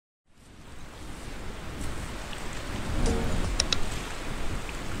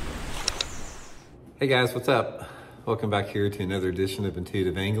Hey guys, what's up? Welcome back here to another edition of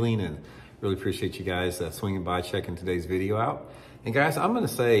Intuitive Angling, and really appreciate you guys swinging by, checking today's video out. And guys, I'm going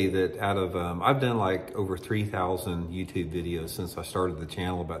to say that out of, I've done like over 3,000 YouTube videos since I started the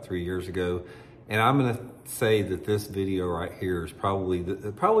channel about 3 years ago. And I'm going to say that this video right here is probably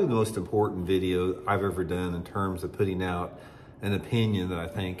the most important video I've ever done in terms of putting out an opinion that I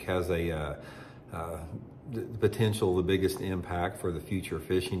think has a the potential, the biggest impact for the future of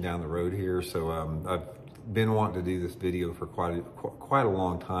fishing down the road here. So I've been wanting to do this video for quite a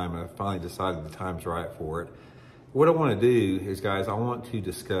long time, and I finally decided the time's right for it. What I want to do is, guys, I want to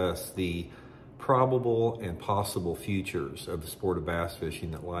discuss the probable and possible futures of the sport of bass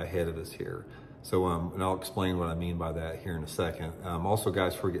fishing that lie ahead of us here. So, and I'll explain what I mean by that here in a second. Also,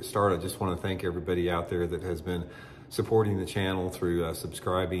 guys, before we get started, I just want to thank everybody out there that has been supporting the channel through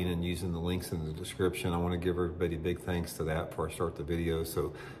subscribing and using the links in the description. I want to give everybody big thanks to that before I start the video,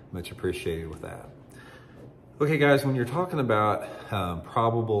 so much appreciated with that. Okay guys, when you're talking about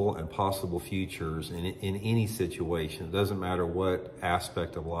probable and possible futures in any situation, it doesn't matter what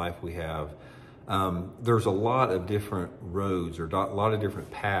aspect of life we have, there's a lot of different roads or a lot of different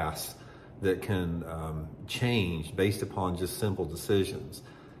paths that can change based upon just simple decisions.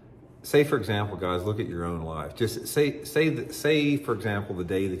 Say, for example, guys, look at your own life. Just say, for example, the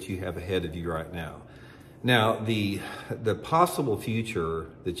day that you have ahead of you right now. Now, the possible future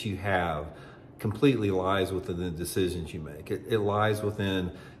that you have completely lies within the decisions you make. It lies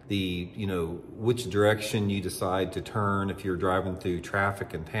within the, which direction you decide to turn. If you're driving through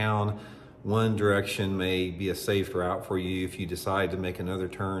traffic in town, one direction may be a safe route for you. If you decide to make another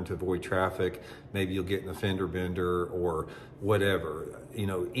turn to avoid traffic, maybe you'll get in a fender bender or whatever.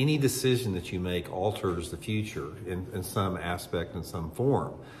 Any decision that you make alters the future in some aspect, in some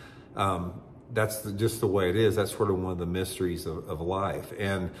form. That's just the way it is. That's sort of one of the mysteries of life.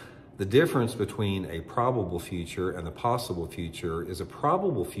 And the difference between a probable future and the possible future is a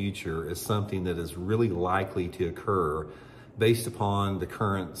probable future is something that is really likely to occur based upon the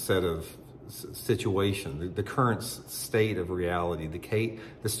current set of situation, the current state of reality,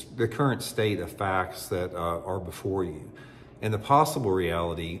 the current state of facts that are before you. And the possible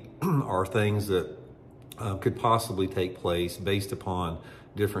reality are things that could possibly take place based upon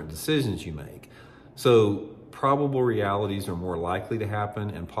different decisions you make. So probable realities are more likely to happen,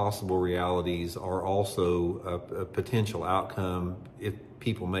 and possible realities are also a potential outcome if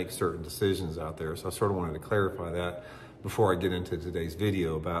people make certain decisions out there. So I sort of wanted to clarify that before I get into today's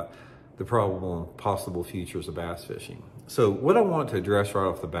video about the probable and possible futures of bass fishing. So what I want to address right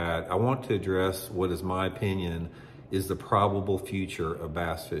off the bat, I want to address what is my opinion is the probable future of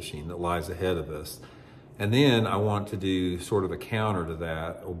bass fishing that lies ahead of us. And then I want to do sort of a counter to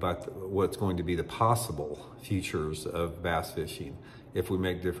that about what's going to be the possible futures of bass fishing if we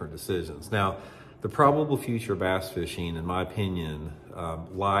make different decisions. Now, the probable future of bass fishing, in my opinion,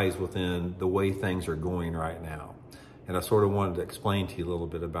 lies within the way things are going right now. And I sort of wanted to explain to you a little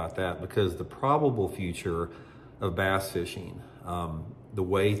bit about that, because the probable future of bass fishing, the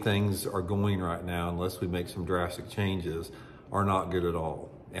way things are going right now, unless we make some drastic changes, are not good at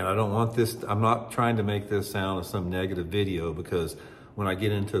all. And I don't want this, I'm not trying to make this sound as some negative video, because when I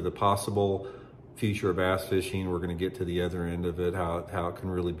get into the possible future of bass fishing, we're going to get to the other end of it, how it can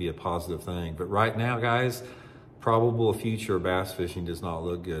really be a positive thing. But right now, guys, probable future of bass fishing does not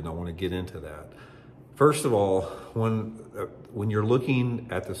look good, and I want to get into that. First of all, when you're looking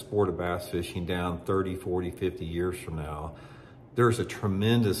at the sport of bass fishing down 30, 40, 50 years from now, there's a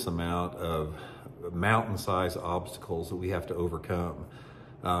tremendous amount of mountain-sized obstacles that we have to overcome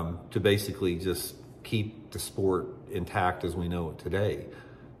to basically just keep the sport intact as we know it today.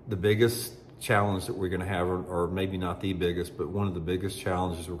 The biggest challenge that we're going to have, or maybe not the biggest, but one of the biggest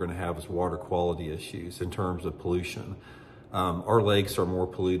challenges we're going to have is water quality issues in terms of pollution. Our lakes are more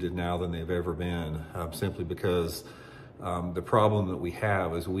polluted now than they've ever been, simply because the problem that we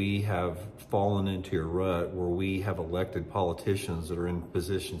have is we have fallen into a rut where we have elected politicians that are in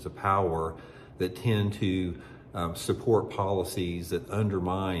positions of power that tend to support policies that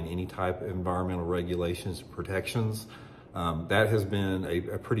undermine any type of environmental regulations and protections. That has been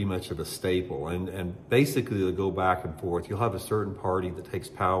a pretty much of a staple. And basically they'll go back and forth. You'll have a certain party that takes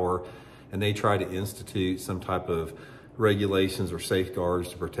power and they try to institute some type of regulations or safeguards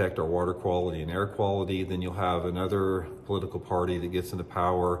to protect our water quality and air quality. Then you'll have another political party that gets into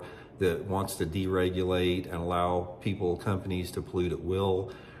power that wants to deregulate and allow people, companies to pollute at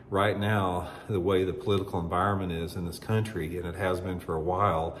will. Right now, the way the political environment is in this country, and it has been for a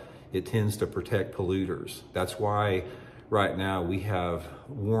while, it tends to protect polluters. That's why right now we have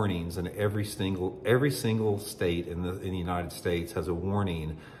warnings in every single state in the United States has a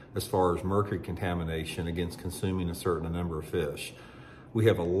warning as far as mercury contamination against consuming a certain number of fish. We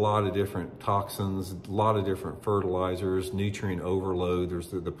have a lot of different toxins, a lot of different fertilizers, nutrient overload. There's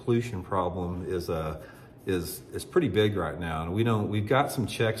the pollution problem is pretty big right now, and we've got some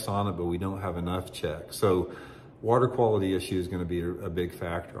checks on it, but we don't have enough checks. So water quality issue is going to be a big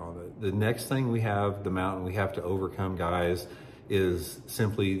factor on it. The next thing we have, the mountain we have to overcome, guys, is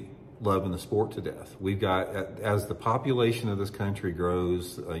simply loving the sport to death. We've got, as the population of this country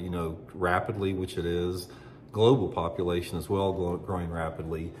grows, rapidly, which it is, global population as well growing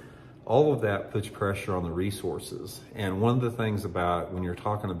rapidly, all of that puts pressure on the resources. And one of the things about when you're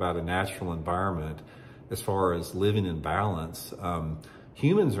talking about a natural environment, as far as living in balance,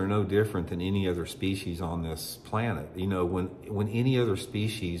 humans are no different than any other species on this planet. When any other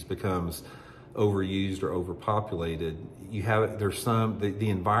species becomes overused or overpopulated, the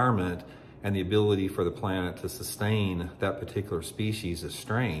environment and the ability for the planet to sustain that particular species is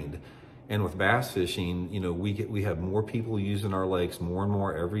strained. And with bass fishing, we have more people using our lakes more and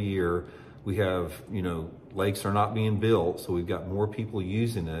more every year. We have, lakes are not being built, so we've got more people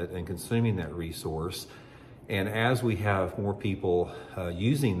using it and consuming that resource. And as we have more people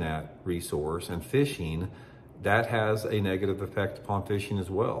using that resource and fishing, that has a negative effect upon fishing as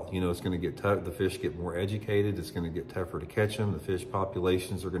well. It's going to get tough. The fish get more educated. It's going to get tougher to catch them. The fish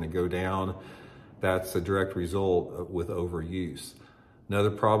populations are going to go down. That's a direct result with overuse.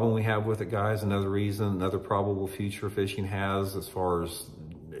 Another problem we have with it, guys, another probable future fishing has as far as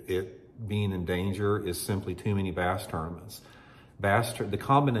it being in danger is simply too many bass tournaments. The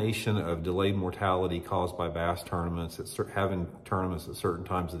combination of delayed mortality caused by bass tournaments, having tournaments at certain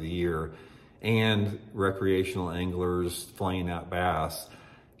times of the year, and recreational anglers flaying out bass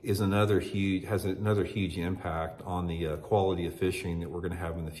has another huge impact on the quality of fishing that we're going to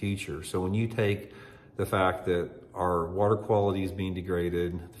have in the future. So when you take the fact that our water quality is being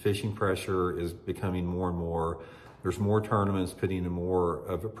degraded, the fishing pressure is becoming more and more, there's more tournaments putting more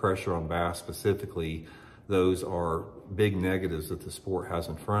of a pressure on bass specifically, those are big negatives that the sport has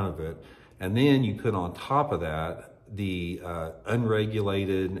in front of it. And then you put on top of that the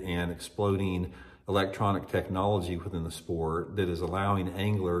unregulated and exploding electronic technology within the sport that is allowing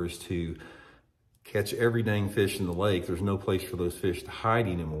anglers to catch every dang fish in the lake. There's no place for those fish to hide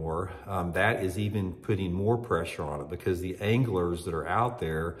anymore. That is even putting more pressure on it because the anglers that are out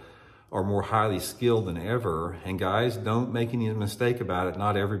there are more highly skilled than ever. And guys, don't make any mistake about it.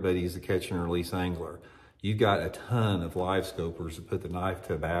 Not everybody is a catch and release angler. You've got a ton of live scopers that put the knife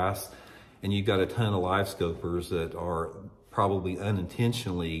to a bass, and you've got a ton of live scopers that are probably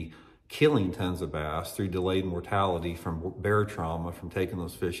unintentionally killing tons of bass through delayed mortality from bear trauma from taking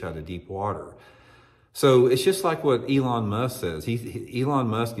those fish out of deep water. So it's just like what Elon Musk says. Elon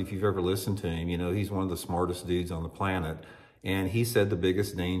Musk, if you've ever listened to him, he's one of the smartest dudes on the planet. And he said the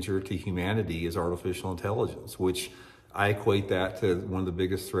biggest danger to humanity is artificial intelligence, which I equate that to one of the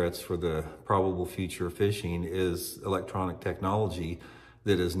biggest threats for the probable future of fishing is electronic technology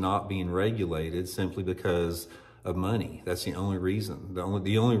that is not being regulated simply because of money. That's the only reason.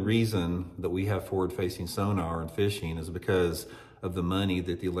 The only reason that we have forward-facing sonar in fishing is because of the money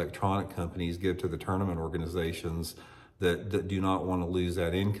that the electronic companies give to the tournament organizations that do not want to lose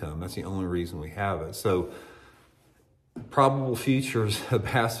that income. That's the only reason we have it. So probable futures of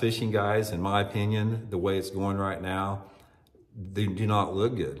bass fishing, guys, in my opinion, the way it's going right now, they do not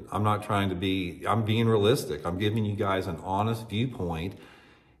look good. I'm being realistic. I'm giving you guys an honest viewpoint,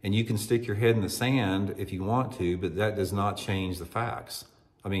 and you can stick your head in the sand if you want to, but that does not change the facts.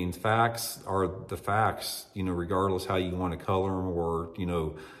 I mean, facts are the facts, regardless how you want to color them or,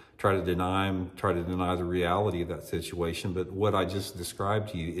 try to deny the reality of that situation. But what I just described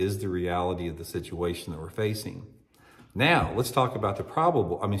to you is the reality of the situation that we're facing. Now, let's talk about the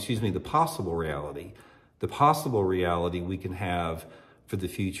possible reality. The possible reality we can have for the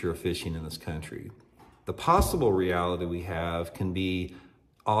future of fishing in this country. The possible reality we have can be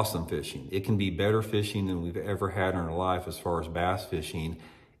awesome fishing. It can be better fishing than we've ever had in our life as far as bass fishing,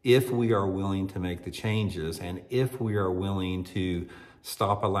 if we are willing to make the changes and if we are willing to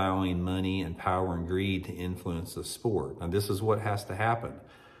stop allowing money and power and greed to influence the sport. Now, this is what has to happen.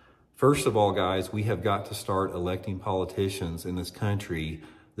 First of all, guys, we have got to start electing politicians in this country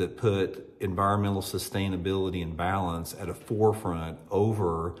that put environmental sustainability and balance at a forefront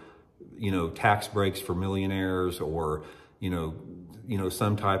over, tax breaks for millionaires or,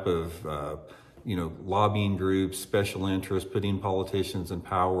 some type of, lobbying groups, special interests, putting politicians in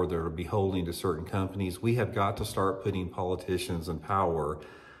power that are beholden to certain companies. We have got to start putting politicians in power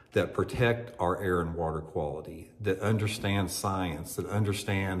that protect our air and water quality, that understand science, that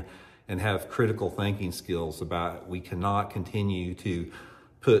understand and have critical thinking skills about we cannot continue to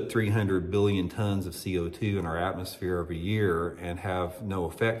put 300 billion tons of CO2 in our atmosphere every year and have no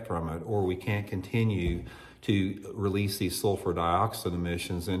effect from it, or we can't continue to release these sulfur dioxide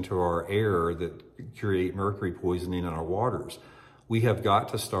emissions into our air that create mercury poisoning in our waters. We have got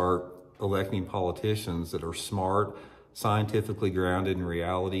to start electing politicians that are smart, scientifically grounded in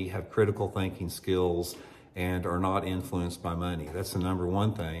reality, have critical thinking skills, and are not influenced by money. That's the number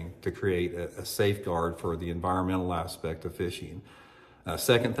one thing to create a safeguard for the environmental aspect of fishing.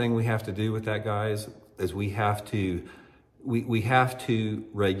 Second thing we have to do with that, guys, is we have to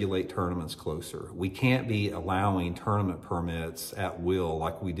regulate tournaments closer. We can't be allowing tournament permits at will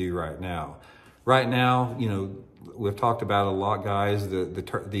like we do right now. Right now, you know, we've talked about it a lot, guys.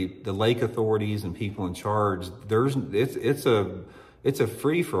 The lake authorities and people in charge, it's a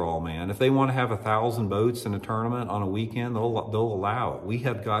free for all, man. If they want to have 1,000 boats in a tournament on a weekend, they'll allow it. We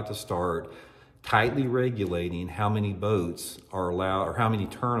have got to start tightly regulating how many boats are allowed or how many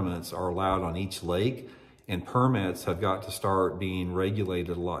tournaments are allowed on each lake, and permits have got to start being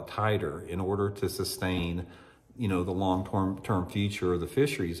regulated a lot tighter in order to sustain, you know, the long-term future of the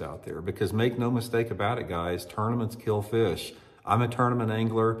fisheries out there. Because make no mistake about it, guys, tournaments kill fish. I'm a tournament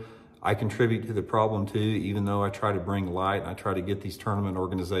angler. I contribute to the problem too, even though I try to bring light and I try to get these tournament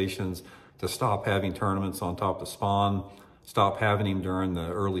organizations to stop having tournaments on top of spawn, stop having them during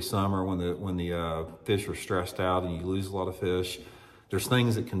the early summer when the fish are stressed out and you lose a lot of fish. There's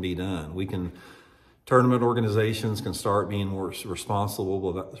things that can be done. Tournament organizations can start being more responsible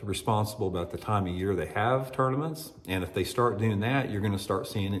about the time of year they have tournaments. And if they start doing that, you're going to start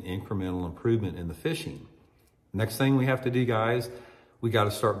seeing an incremental improvement in the fishing. Next thing we have to do, guys, we got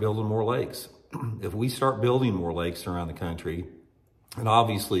to start building more lakes. If we start building more lakes around the country, and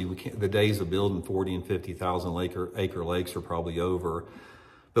obviously the days of building 40 and 50,000 acre lakes are probably over,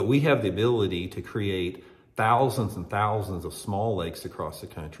 but we have the ability to create thousands and thousands of small lakes across the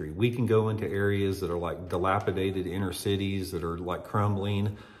country. We can go into areas that are like dilapidated inner cities that are like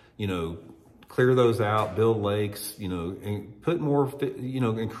crumbling, you know, clear those out, build lakes, you know, and put more, you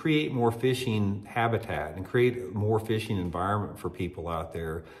know, and create more fishing habitat and create more fishing environment for people out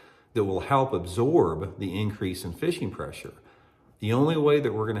there that will help absorb the increase in fishing pressure. The only way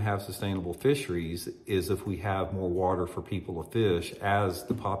that we're going to have sustainable fisheries is if we have more water for people to fish as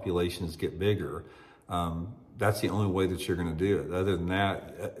the populations get bigger. That's the only way that you're going to do it. Other than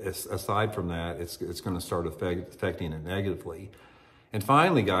that, aside from that, it's going to start affecting it negatively. And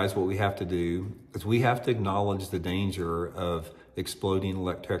finally, guys, what we have to do is we have to acknowledge the danger of exploding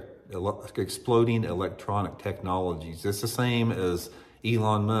electronic technologies. It's the same as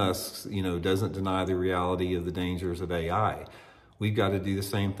Elon Musk, you know, doesn't deny the reality of the dangers of AI. We've got to do the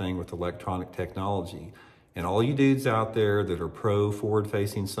same thing with electronic technology. And all you dudes out there that are pro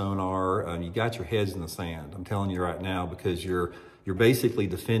forward-facing sonar, you got your heads in the sand. I'm telling you right now, because you're basically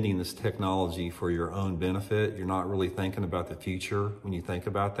defending this technology for your own benefit. You're not really thinking about the future when you think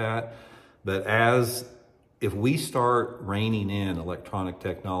about that. But if we start reining in electronic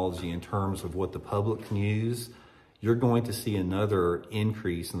technology in terms of what the public can use, you're going to see another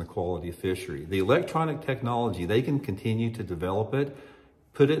increase in the quality of fishery. The electronic technology, they can continue to develop it,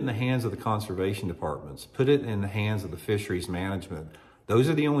 put it in the hands of the conservation departments, put it in the hands of the fisheries management. Those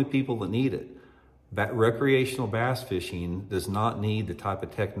are the only people that need it. Recreational bass fishing does not need the type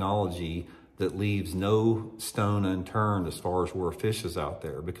of technology that leaves no stone unturned as far as where fish is out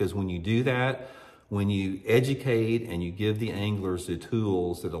there. Because when you do that, when you educate and you give the anglers the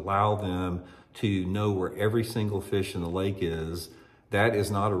tools that allow them to know where every single fish in the lake is, that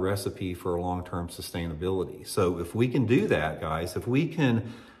is not a recipe for long-term sustainability. So if we can do that, guys, if we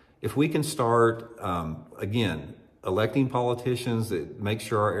can start, again, electing politicians that make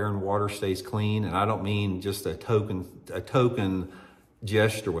sure our air and water stays clean, and I don't mean just a token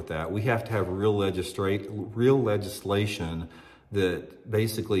gesture with that. We have to have real legislation that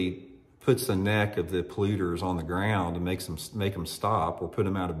basically puts the neck of the polluters on the ground and make them stop or put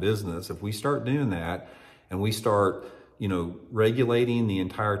them out of business. If we start doing that and we start, you know, regulating the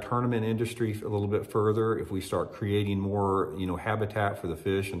entire tournament industry a little bit further, if we start creating more, you know, habitat for the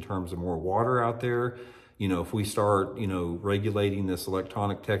fish in terms of more water out there, you know, if we start, you know, regulating this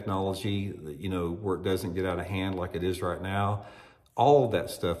electronic technology, you know, where it doesn't get out of hand like it is right now, all of that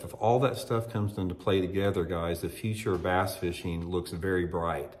stuff, if all that stuff comes into play together, guys, the future of bass fishing looks very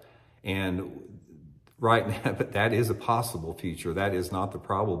bright. And right now, but that is a possible future. That is not the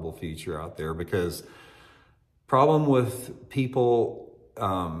probable future out there, because problem with people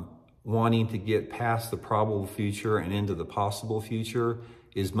wanting to get past the probable future and into the possible future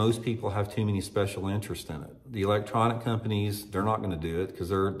is most people have too many special interests in it. The electronic companies, they're not going to do it because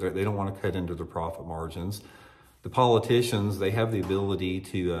they don't want to cut into their profit margins. The politicians, they have the ability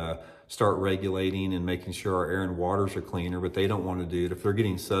to start regulating and making sure our air and waters are cleaner, but they don't want to do it. If they're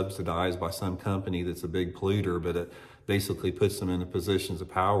getting subsidized by some company that's a big polluter, but it basically puts them into positions of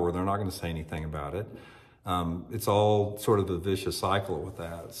power, they're not going to say anything about it. It's all sort of a vicious cycle with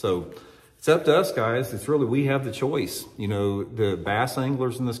that. So it's up to us, guys. It's really, we have the choice. You know, the bass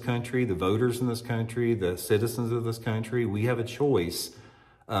anglers in this country, the voters in this country, the citizens of this country, we have a choice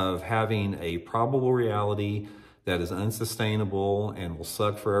of having a probable reality that is unsustainable and will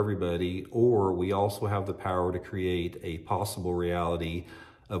suck for everybody, or we also have the power to create a possible reality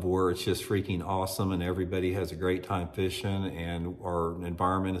of where it's just freaking awesome and everybody has a great time fishing and our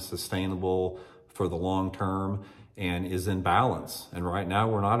environment is sustainable for the long term and is in balance. And right now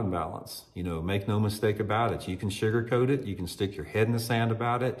we're not in balance. You know, make no mistake about it. You can sugarcoat it. You can stick your head in the sand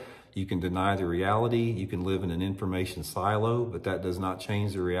about it. You can deny the reality. You can live in an information silo, but that does not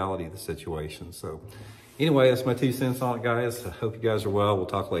change the reality of the situation. So anyway, that's my 2 cents on it, guys. I hope you guys are well. We'll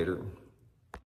talk later.